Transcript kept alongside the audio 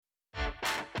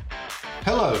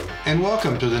Hello, and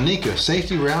welcome to the NECA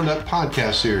Safety Round UP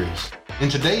podcast series. In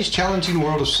today's challenging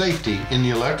world of safety in the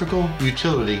electrical,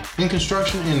 utility, and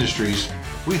construction industries,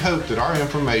 we hope that our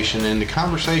information and the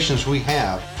conversations we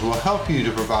have will help you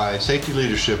to provide safety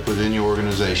leadership within your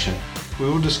organization. We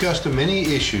will discuss the many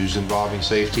issues involving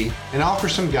safety and offer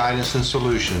some guidance and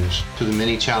solutions to the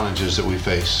many challenges that we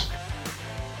face.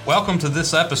 Welcome to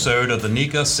this episode of the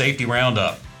NECA Safety Round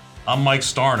UP. I'm Mike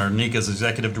Starner, NECA's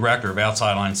Executive Director of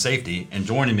Outside Line Safety, and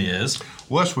joining me is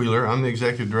Wes Wheeler. I'm the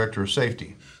Executive Director of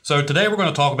Safety. So today we're going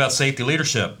to talk about safety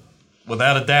leadership.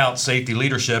 Without a doubt, safety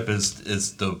leadership is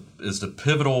the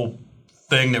pivotal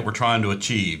thing that we're trying to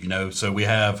achieve. So we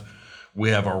have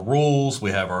our rules,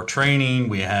 we have our training,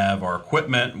 we have our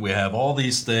equipment, we have all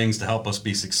these things to help us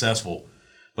be successful.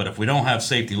 But if we don't have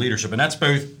safety leadership, and that's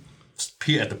both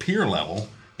at the peer level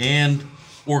and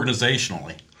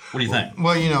organizationally. What do you think?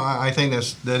 Well, I think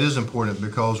that is important,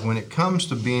 because when it comes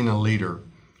to being a leader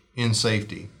in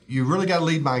safety, you really got to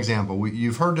lead by example.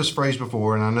 You've heard this phrase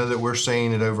before, and I know that we're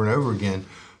saying it over and over again,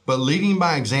 but leading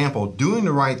by example, doing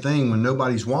the right thing when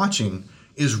nobody's watching,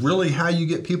 is really how you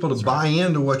get people to buy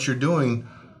into what you're doing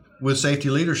with safety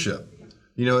leadership.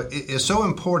 It's so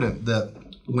important that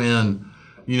when,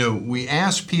 we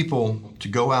ask people to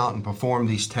go out and perform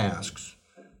these tasks,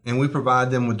 and we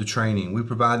provide them with the training, we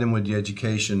provide them with the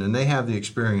education, and they have the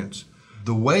experience.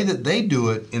 The way that they do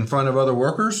it in front of other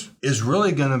workers is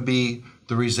really going to be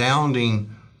the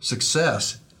resounding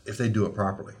success if they do it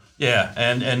properly. Yeah,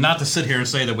 and not to sit here and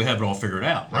say that we have it all figured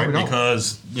out, right? No,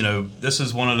 because, this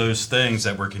is one of those things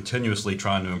that we're continuously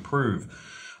trying to improve.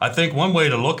 I think one way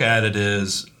to look at it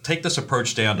is take this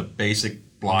approach down to basic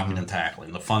blocking and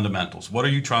tackling, the fundamentals. What are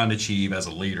you trying to achieve as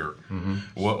a leader?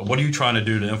 What are you trying to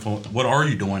do to influence? What are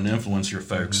you doing to influence your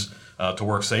folks to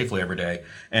work safely every day?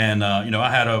 And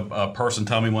I had a person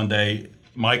tell me one day,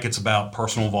 Mike, it's about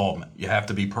personal involvement. You have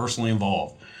to be personally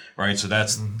involved, right? So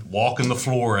that's walking the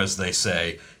floor, as they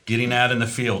say, getting out in the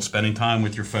field, spending time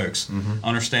with your folks,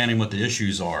 understanding what the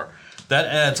issues are. That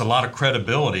adds a lot of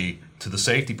credibility to the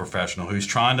safety professional who's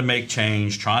trying to make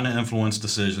change, trying to influence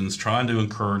decisions, trying to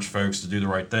encourage folks to do the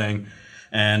right thing.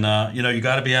 And, you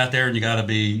got to be out there and you got to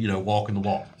be, walking the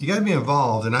walk. You got to be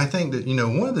involved. And I think that,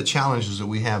 one of the challenges that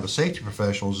we have as safety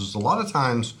professionals is a lot of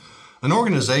times an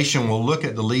organization will look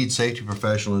at the lead safety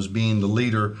professional as being the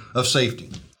leader of safety.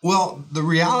 Well, the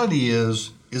reality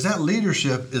is that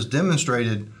leadership is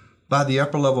demonstrated by the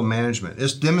upper level management.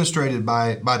 It's demonstrated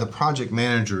by the project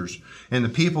managers and the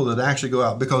people that actually go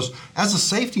out. Because as a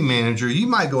safety manager, you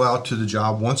might go out to the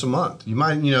job once a month. You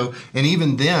might, and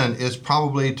even then it's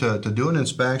probably to do an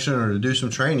inspection or to do some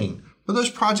training. But those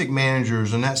project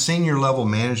managers and that senior level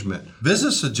management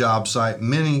visits the job site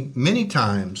many, many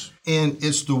times. And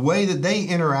it's the way that they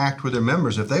interact with their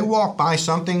members. If they walk by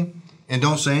something and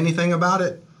don't say anything about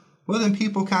it, well, then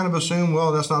people kind of assume,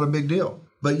 well, that's not a big deal.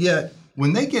 But yet,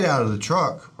 when they get out of the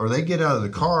truck or they get out of the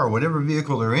car or whatever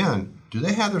vehicle they're in, do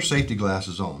they have their safety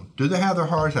glasses on? Do they have their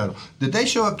hard hat on? Did they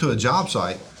show up to a job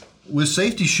site with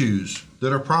safety shoes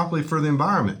that are properly for the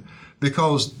environment?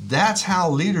 Because that's how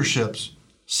leadership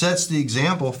sets the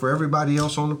example for everybody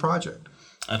else on the project.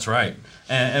 That's right.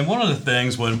 And one of the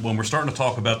things when we're starting to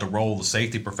talk about the role of the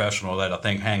safety professional that I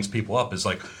think hangs people up is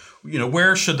like,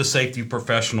 where should the safety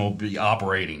professional be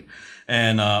operating?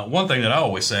 And one thing that I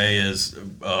always say is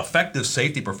effective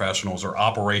safety professionals are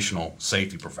operational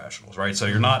safety professionals, right? So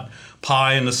you're not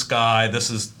pie in the sky. This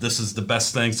is the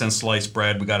best thing since sliced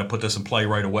bread. We got to put this in play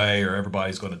right away or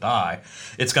everybody's going to die.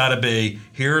 It's got to be,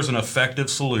 here's an effective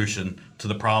solution to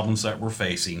the problems that we're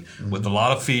facing with a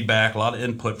lot of feedback, a lot of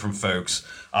input from folks.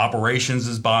 Operations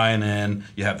is buying in.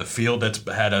 You have the field that's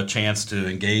had a chance to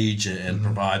engage and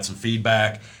provide some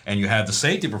feedback. And you have the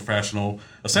safety professional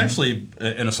essentially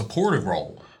in a supportive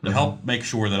role to help make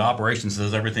sure that operations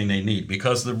does everything they need.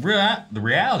 Because the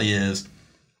reality is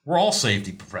we're all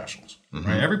safety professionals.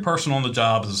 Right? Every person on the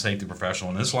job is a safety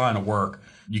professional in this line of work.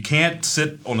 You can't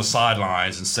sit on the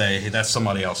sidelines and say, hey, that's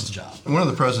somebody else's job. One of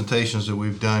the presentations that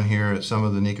we've done here at some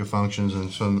of the NECA functions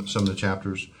and some of the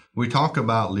chapters, we talk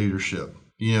about leadership,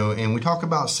 and we talk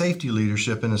about safety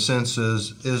leadership in a sense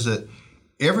is that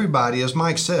everybody, as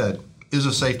Mike said, is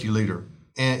a safety leader.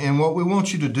 And what we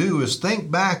want you to do is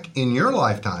think back in your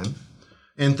lifetime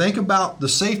and think about the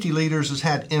safety leaders that's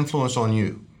had influence on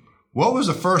you. What was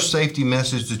the first safety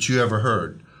message that you ever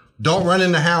heard? Don't run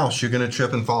in the house, you're going to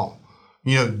trip and fall.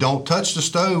 Don't touch the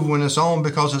stove when it's on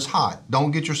because it's hot.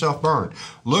 Don't get yourself burned.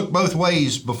 Look both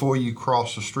ways before you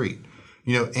cross the street.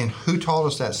 And who taught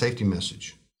us that safety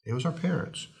message? It was our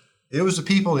parents. It was the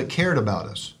people that cared about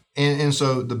us. And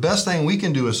so the best thing we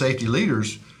can do as safety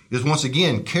leaders is once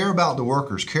again, care about the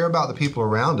workers, care about the people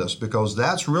around us, because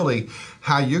that's really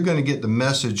how you're going to get the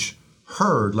message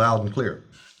heard loud and clear.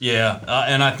 Yeah,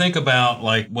 and I think about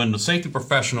like when the safety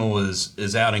professional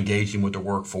is out engaging with the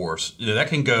workforce, that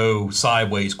can go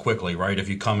sideways quickly, right? If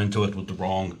you come into it with the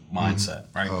wrong mindset,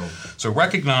 right? Oh. So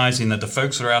recognizing that the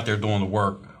folks that are out there doing the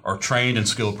work are trained and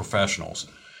skilled professionals,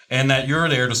 and that you're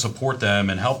there to support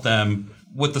them and help them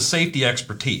with the safety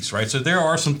expertise, right? So there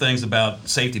are some things about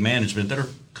safety management that are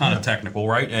kind of technical,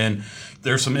 right? And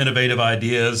there's some innovative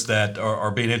ideas that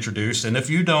are being introduced. And if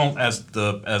you don't, as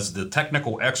the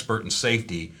technical expert in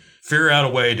safety, figure out a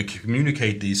way to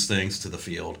communicate these things to the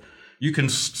field, you can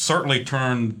certainly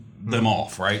turn them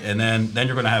off, right? And then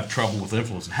you're going to have trouble with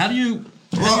influence. How do you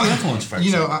influence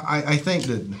folks? I think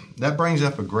that brings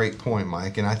up a great point,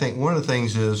 Mike. And I think one of the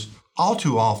things is all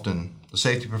too often the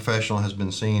safety professional has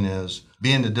been seen as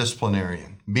being the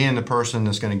disciplinarian, being the person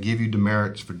that's going to give you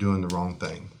demerits for doing the wrong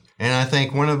thing. And I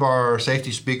think one of our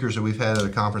safety speakers that we've had at a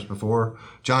conference before,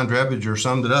 John Drebiger,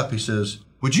 summed it up. He says,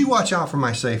 would you watch out for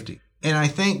my safety? And I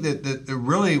think that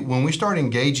really when we start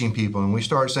engaging people and we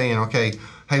start saying, okay,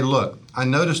 hey, look, I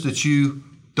noticed that you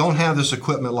don't have this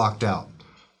equipment locked out.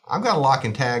 I've got a lock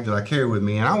and tag that I carry with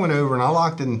me, and I went over and I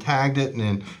locked it and tagged it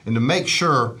and to make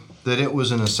sure that it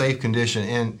was in a safe condition.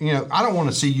 And, I don't want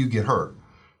to see you get hurt.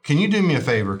 Can you do me a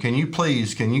favor? Can you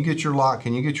get your lock?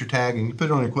 Can you get your tag and you put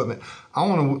it on equipment? I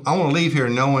want to leave here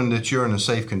knowing that you're in a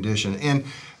safe condition. And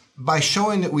by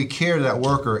showing that we care to that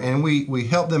worker and we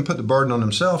help them put the burden on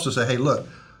themselves to say, hey, look,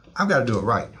 I've got to do it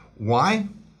right. Why?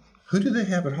 Who do they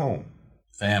have at home?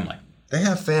 Family. They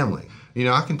have family.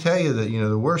 I can tell you that,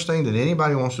 the worst thing that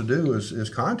anybody wants to do is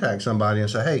contact somebody and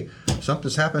say, hey,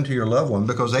 something's happened to your loved one,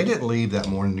 because they didn't leave that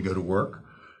morning to go to work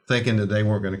thinking that they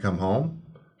weren't going to come home.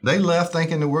 They left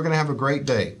thinking that we're going to have a great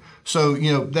day. So,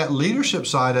 that leadership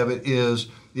side of it is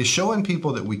showing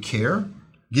people that we care,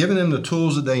 giving them the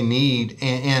tools that they need,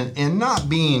 and not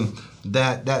being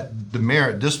that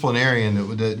demerit disciplinarian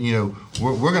that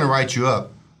we're going to write you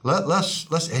up.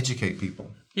 Let's educate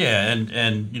people. Yeah,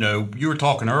 and you were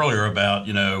talking earlier about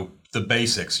the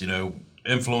basics,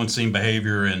 influencing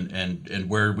behavior and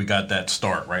where we got that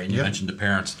start, right? And you mentioned the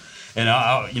parents. And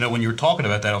when you were talking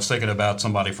about that, I was thinking about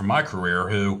somebody from my career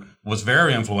who was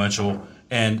very influential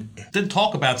and didn't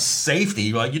talk about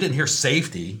safety. Like, you didn't hear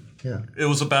safety. Yeah. It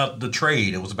was about the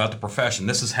trade. It was about the profession.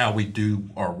 This is how we do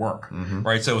our work,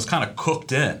 right? So it was kind of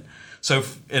cooked in. So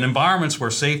in environments where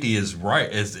safety is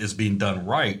is being done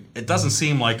right, it doesn't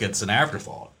seem like it's an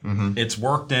afterthought. It's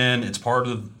worked in. It's part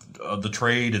of the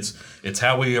trade. It's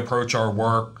how we approach our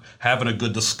work, having a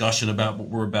good discussion about what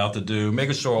we're about to do,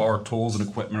 making sure our tools and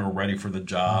equipment are ready for the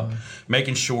job,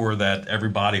 making sure that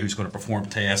everybody who's going to perform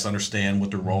tasks understand what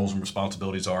their roles and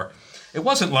responsibilities are. It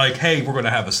wasn't like, hey, we're going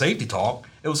to have a safety talk.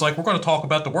 It was like, we're going to talk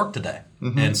about the work today.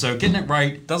 And so getting it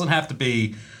right doesn't have to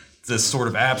be this sort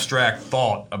of abstract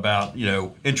thought about,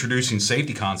 introducing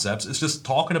safety concepts. It's just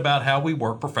talking about how we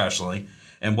work professionally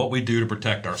and what we do to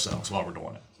protect ourselves while we're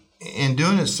doing it. And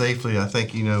doing it safely, I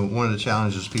think, one of the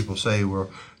challenges people say,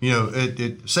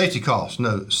 safety costs.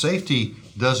 No, safety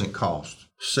doesn't cost.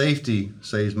 Safety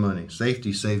saves money.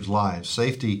 Safety saves lives.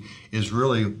 Safety is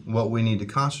really what we need to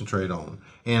concentrate on.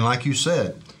 And like you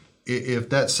said, if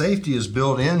that safety is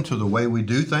built into the way we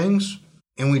do things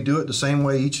and we do it the same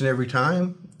way each and every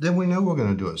time, then we know we're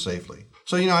going to do it safely.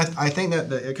 So, I think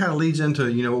that it kind of leads into,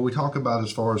 what we talk about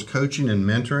as far as coaching and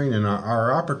mentoring and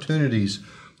our opportunities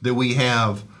that we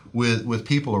have with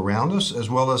people around us, as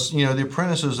well as, the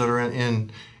apprentices that are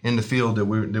in the field that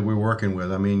we're working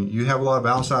with. I mean, you have a lot of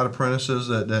outside apprentices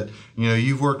that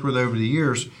you've worked with over the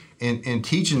years, and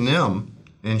teaching them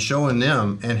and showing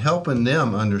them and helping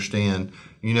them understand,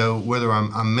 whether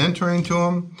I'm mentoring to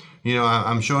them,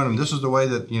 I'm showing them this is the way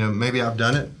that, maybe I've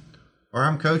done it, or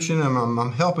I'm coaching them,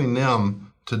 I'm helping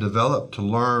them to develop, to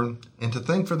learn, and to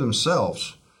think for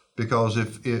themselves. Because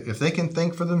if they can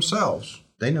think for themselves,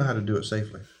 they know how to do it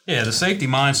safely. Yeah, the safety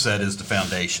mindset is the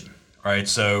foundation, right?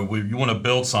 So you want to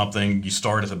build something, you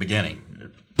start at the beginning,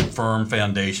 firm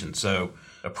foundation. So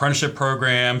apprenticeship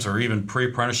programs or even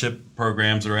pre-apprenticeship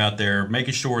programs that are out there,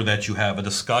 making sure that you have a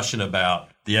discussion about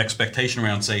the expectation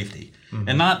around safety.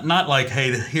 And not like,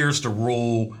 hey, here's the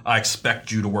rule, I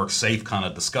expect you to work safe kind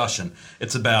of discussion.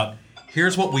 It's about,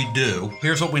 here's what we do,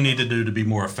 here's what we need to do to be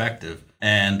more effective.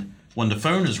 And when the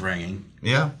phone is ringing,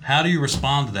 how do you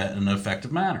respond to that in an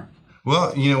effective manner?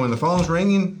 Well, when the phone's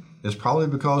ringing, it's probably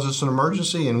because it's an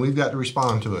emergency and we've got to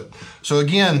respond to it. So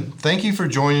again, thank you for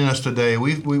joining us today.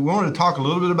 We wanted to talk a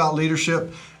little bit about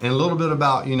leadership and a little bit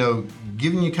about,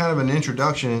 giving you kind of an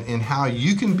introduction in how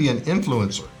you can be an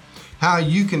influencer, how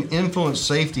you can influence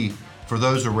safety for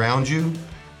those around you,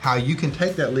 how you can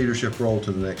take that leadership role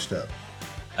to the next step.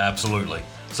 Absolutely.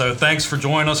 So thanks for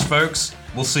joining us, folks.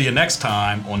 We'll see you next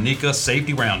time on NECA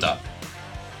Safety Roundup.